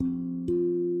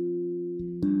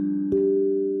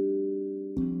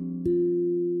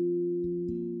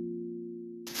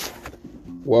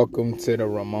Welcome to the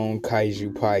Ramon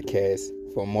Kaiju Podcast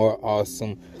for more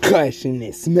awesome clashing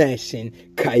and smashing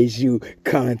Kaiju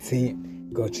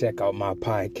content. Go check out my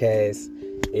podcast.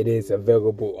 It is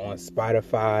available on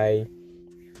Spotify.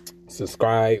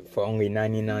 Subscribe for only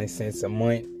 99 cents a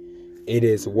month. It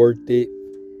is worth it.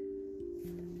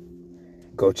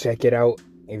 Go check it out.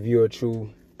 If you're a true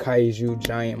Kaiju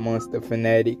giant monster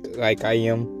fanatic like I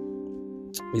am,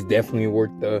 it's definitely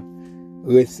worth the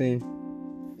listen.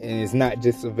 And it's not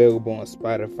just available on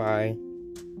Spotify.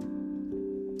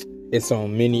 It's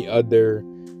on many other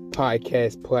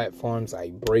podcast platforms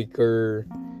like Breaker,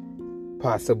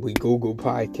 possibly Google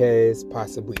Podcasts,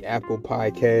 possibly Apple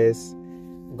Podcasts.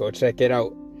 Go check it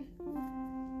out.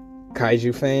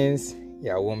 Kaiju fans,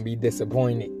 y'all won't be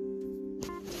disappointed.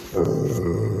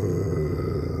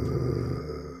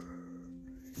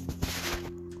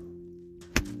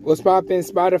 What's poppin',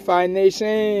 Spotify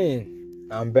Nation?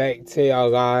 I'm back to y'all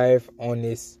live on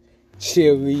this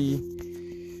chilly,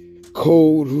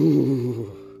 cold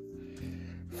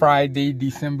Friday,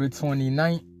 December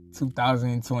 29th,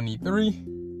 2023.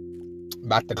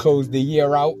 About to close the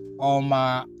year out on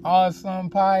my awesome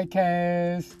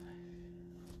podcast.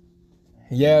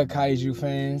 Yeah, Kaiju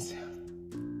fans.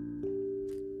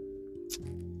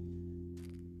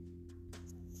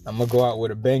 I'm gonna go out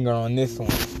with a banger on this one.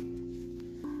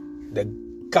 The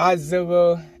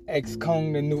Godzilla X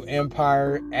Kong, the New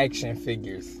Empire action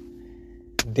figures.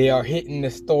 They are hitting the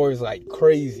stores like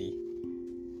crazy.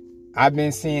 I've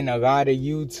been seeing a lot of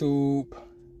YouTube.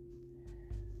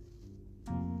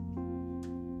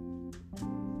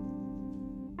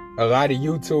 A lot of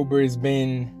YouTubers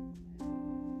been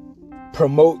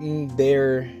promoting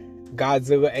their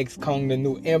Godzilla X Kong, the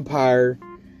New Empire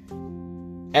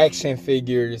action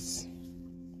figures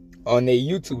on their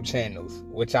YouTube channels,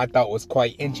 which I thought was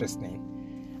quite interesting.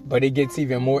 But it gets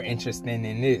even more interesting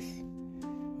than this.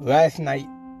 Last night,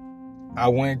 I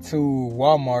went to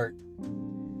Walmart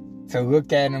to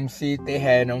look at them, see if they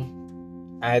had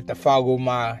them. I had to follow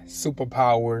my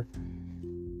superpower,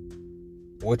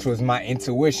 which was my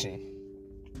intuition.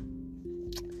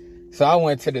 So I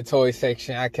went to the toy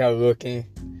section. I kept looking.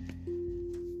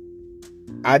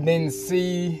 I didn't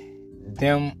see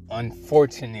them,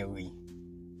 unfortunately.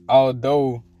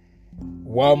 Although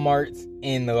Walmart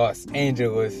in Los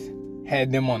Angeles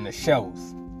had them on the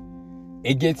shelves.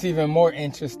 It gets even more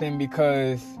interesting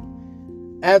because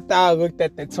after I looked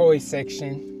at the toy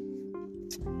section,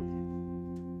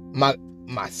 my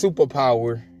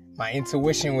superpower, my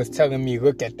intuition was telling me,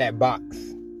 look at that box.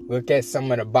 Look at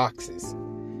some of the boxes.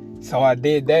 So I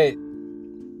did that.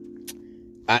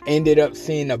 I ended up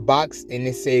seeing a box and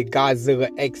it said Godzilla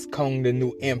X Kong, the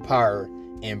New Empire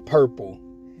in purple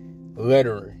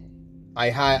lettering.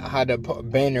 Like how the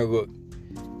banner looked,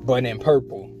 but in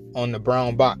purple on the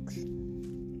brown box.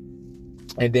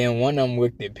 And then one of them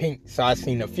looked at pink, so I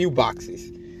seen a few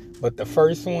boxes. But the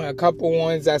first one, a couple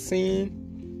ones I seen,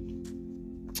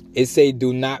 it say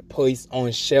do not place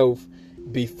on shelf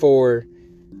before,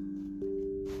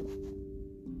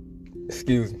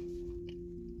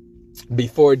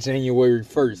 before January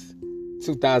 1st,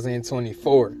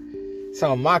 2024.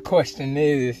 So my question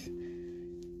is,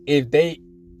 if they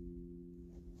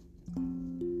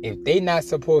not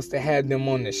supposed to have them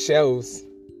on the shelves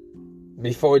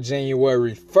before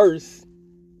January 1st,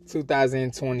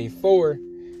 2024,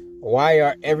 why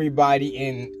are everybody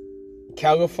in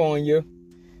California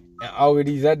and all of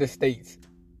these other states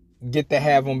get to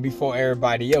have them before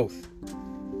everybody else?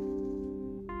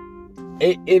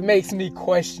 It makes me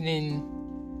question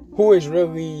who is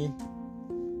really,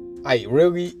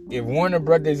 if Warner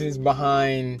Brothers is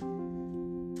behind.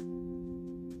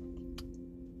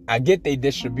 I get they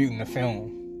distributing the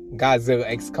film Godzilla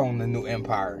X Kong, the New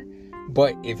Empire,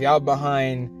 but if y'all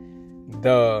behind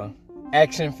the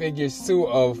action figures too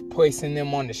of placing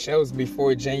them on the shelves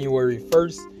before January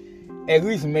 1st, at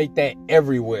least make that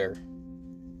everywhere.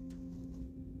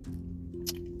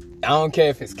 I don't care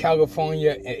if it's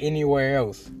California or anywhere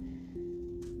else.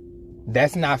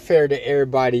 That's not fair to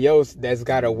everybody else that's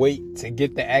gotta wait to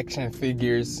get the action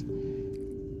figures.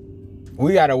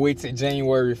 We gotta wait till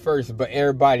January 1st, but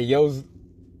everybody else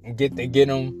get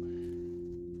them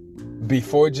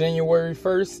before January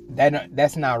 1st.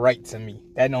 That's not right to me.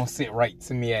 That don't sit right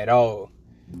to me at all.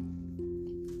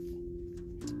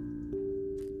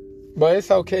 But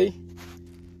it's okay.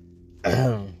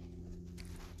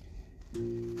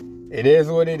 It is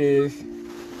what it is.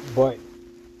 But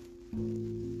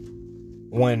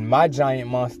when my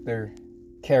giant monster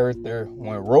character,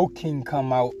 when Road King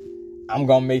come out, I'm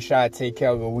gonna make sure I take care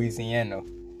of Louisiana.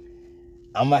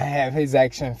 I'm gonna have his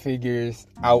action figures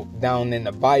out down in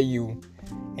the bayou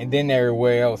and then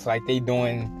everywhere else like they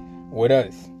doing with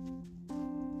us.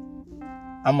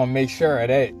 I'm gonna make sure of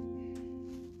that.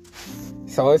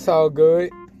 So it's all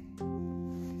good.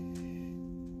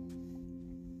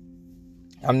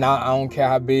 I don't care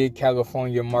how big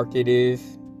California market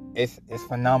is. It's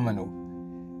phenomenal.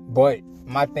 But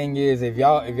my thing is, if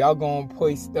y'all gonna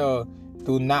place do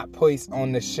not place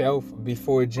on the shelf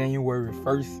before January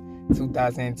 1st,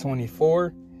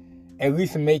 2024, at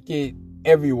least make it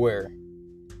everywhere.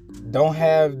 Don't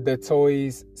have the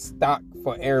toys stocked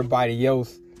for everybody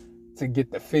else to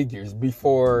get the figures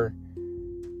before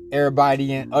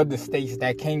everybody in other states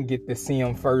that can't get to see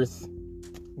them first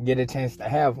get a chance to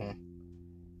have them.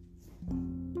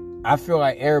 I feel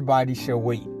like everybody should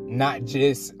wait, not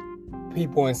just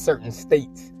people in certain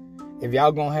states. If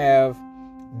y'all gonna have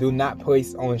do not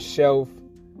place on shelf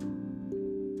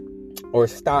or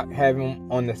have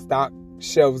them on the stock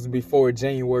shelves before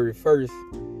January 1st,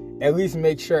 at least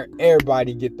make sure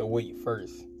everybody get the wait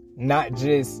first, not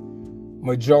just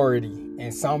majority.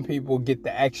 And some people get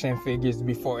the action figures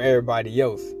before everybody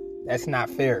else. That's not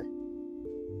fair.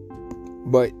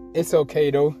 But it's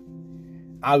okay though.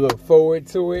 I look forward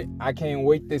to it. I can't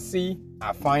wait to see.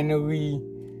 I finally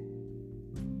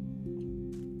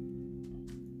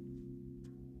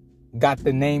got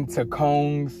the name to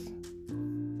Kong's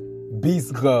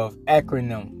Beast Glove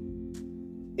acronym.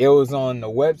 It was on the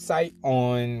website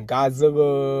on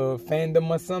Godzilla Fandom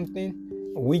or something,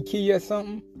 Wiki or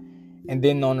something. And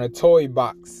then on a toy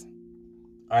box,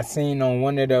 I seen on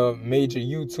one of the major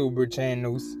YouTuber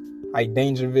channels, like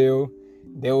Dangerville,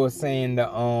 they were saying the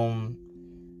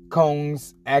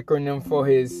Kong's acronym for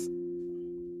his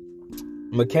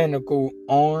mechanical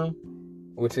arm,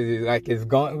 which is like his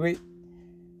gauntlet.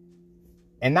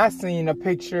 And I seen a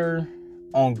picture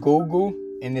on Google,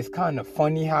 and it's kind of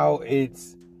funny how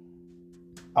it's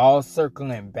all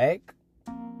circling back.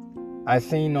 I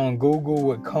seen on Google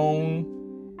with Kong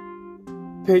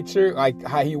picture, like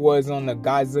how he was on the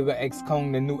Godzilla X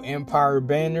Kong, the new Empire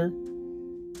banner,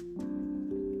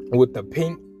 with the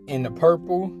pink and the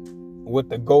purple with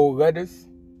the gold letters.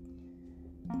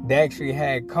 They actually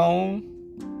had Kong,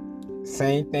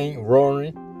 same thing,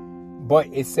 roaring, but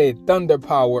it said thunder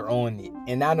power on it,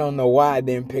 and I don't know why I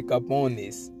didn't pick up on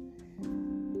this.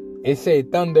 It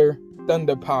said thunder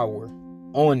power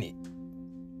on it.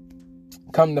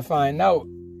 Come to find out,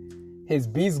 his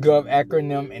Beast Glove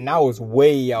acronym, and I was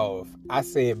way off. I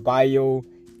said bio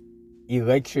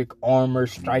electric armor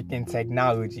striking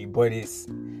technology, but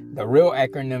the real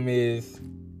acronym is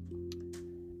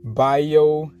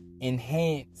bio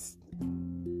enhanced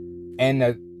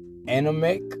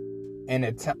anatomic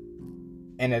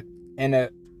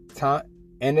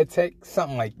anatech,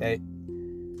 something like that.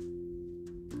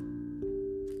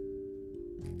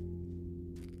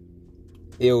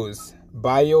 It was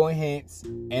bio-enhanced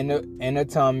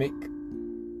anatomic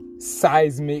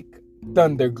seismic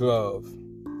thunder glove.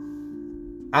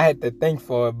 I had to think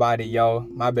for about it, y'all.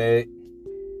 My bad.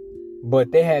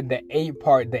 But they had the A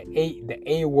part. The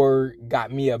A word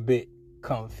got me a bit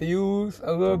confused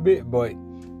a little bit, but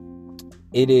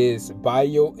it is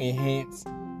bio-enhanced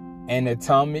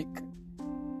anatomic,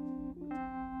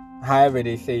 however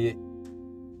they say it,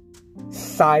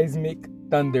 seismic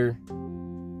thunder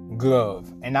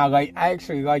glove. And I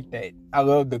actually like that. I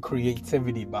love the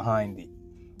creativity behind it.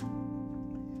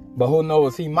 But who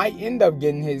knows, he might end up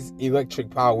getting his electric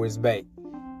powers back.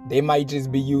 They might just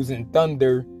be using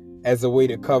thunder as a way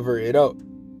to cover it up.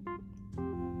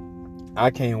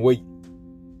 I can't wait.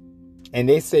 And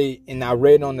they say, and I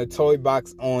read on the toy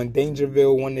box on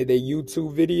Dangerville, one of their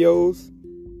YouTube videos,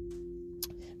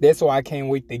 that's why I can't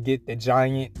wait to get the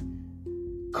giant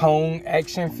Kong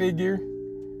action figure,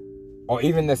 or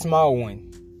even the small one.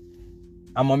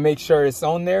 I'm gonna make sure it's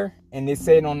on there. And it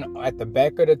said at the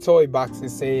back of the toy box, it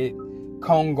said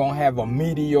Kong gonna have a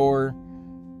meteor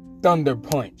thunder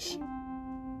punch.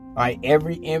 Like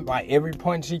every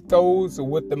punch he throws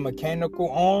with the mechanical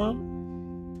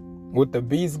arm, with the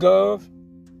Beast Glove,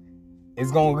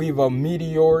 it's gonna leave a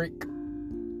meteoric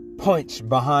punch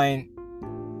behind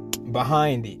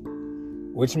it,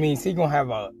 which means he gonna have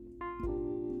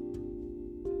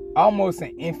almost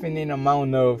an infinite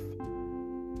amount of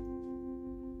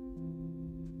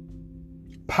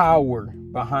power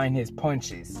behind his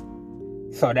punches.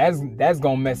 So that's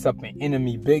gonna mess up an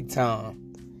enemy big time.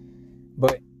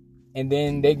 And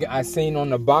then I seen on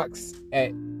the box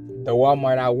at the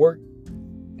Walmart I work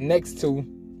next to,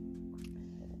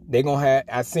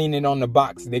 I seen it on the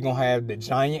box, they're gonna have the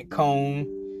giant Kong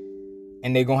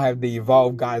and they're gonna have the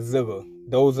evolved Godzilla.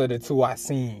 Those are the two I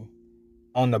seen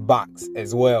on the box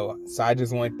as well. So I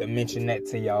just wanted to mention that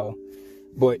to y'all.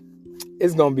 But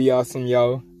It's gonna be awesome,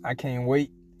 y'all. I can't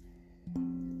wait.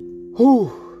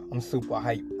 Whew, I'm super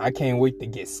hyped. I can't wait to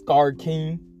get Scar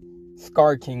King.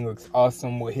 Scar King looks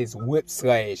awesome with his whip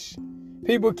slash.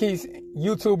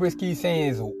 YouTubers keep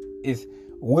saying it's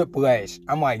whiplash.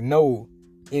 I'm like, no,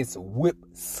 it's whip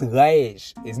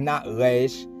slash. It's not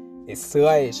lash. It's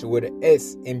slash with an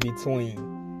S in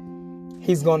between.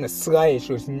 He's gonna slash,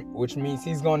 which means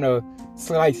he's gonna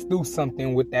slice through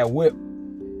something with that whip.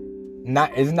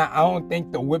 I don't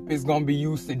think the whip is gonna be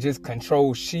used to just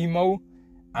control Shimo.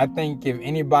 I think if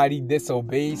anybody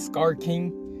disobeys Scar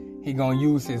King, he gonna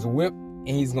use his whip and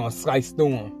he's gonna slice through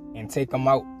him and take him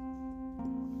out.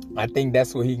 I think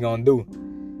that's what he gonna do.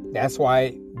 That's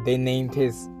why they named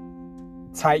his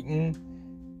Titan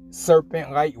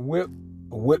serpent-like whip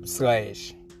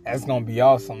slash. That's gonna be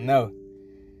awesome, no.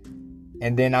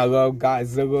 And then I love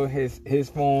Godzilla, his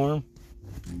form.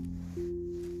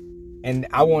 And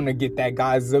I want to get that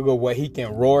Godzilla where he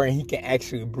can roar and he can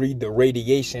actually breathe the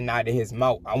radiation out of his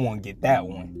mouth. I want to get that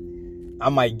one. I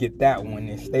might get that one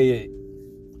instead.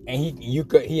 And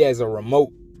he has a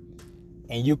remote.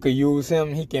 And you could use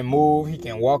him. He can move. He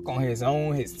can walk on his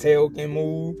own. His tail can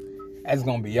move. That's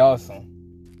going to be awesome.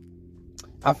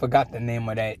 I forgot the name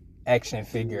of that action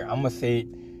figure. I'm going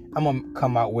to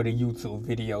come out with a YouTube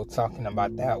video talking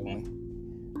about that one.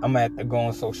 I'm going to have to go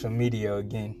on social media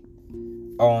again.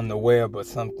 Or on the web or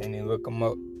something and look them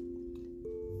up.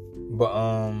 But,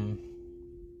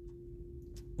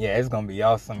 yeah, it's going to be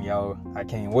awesome, y'all. I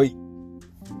can't wait.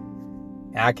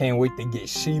 And I can't wait to get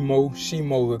Shimo.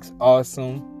 Shimo looks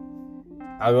awesome.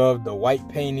 I love the white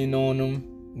painting on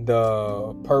him.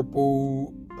 The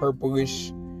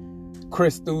purplish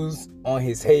crystals on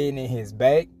his head and his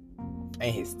back.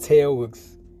 And his tail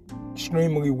looks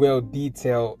extremely well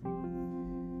detailed.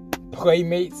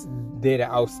 Playmates did an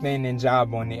outstanding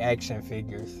job on the action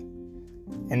figures.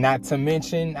 And not to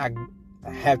mention, I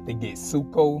have to get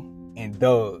Suko and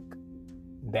Doug.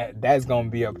 That's going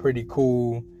to be a pretty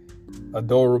cool,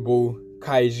 adorable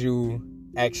kaiju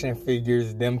action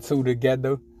figures. Them two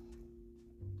together.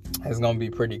 That's going to be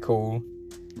pretty cool.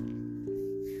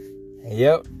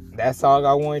 Yep, that's all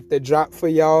I wanted to drop for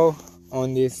y'all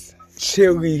on this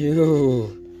chilly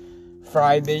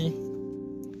Friday.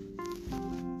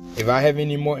 If I have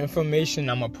any more information,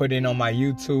 I'm going to put it on my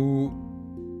YouTube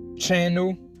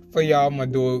channel for y'all. I'm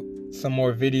going to do some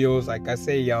more videos. Like I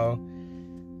say, y'all,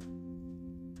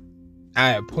 I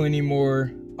have plenty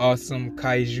more awesome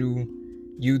kaiju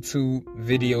YouTube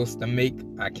videos to make.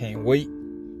 I can't wait.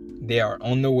 They are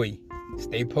on the way.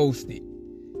 Stay posted.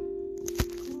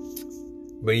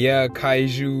 But yeah,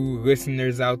 kaiju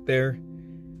listeners out there,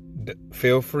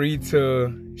 feel free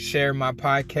to share my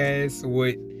podcast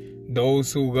with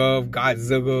those who love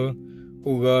Godzilla,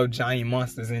 who love giant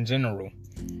monsters in general.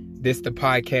 This the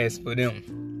podcast for them.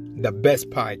 The best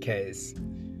podcast.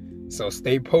 So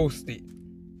stay posted.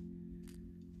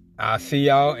 I'll see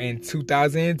y'all in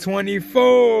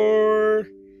 2024.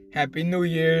 Happy New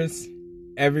Year's,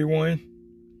 everyone.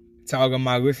 To all of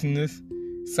my listeners.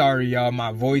 Sorry, y'all,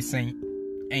 my voice ain't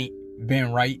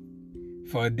been right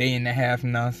for a day and a half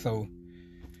now. So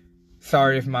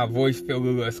sorry if my voice feel a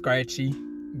little scratchy.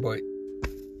 But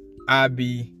I'll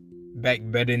be back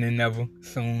better than ever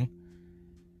soon.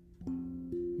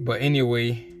 But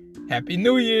anyway, Happy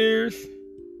New Year's.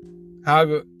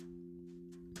 Have a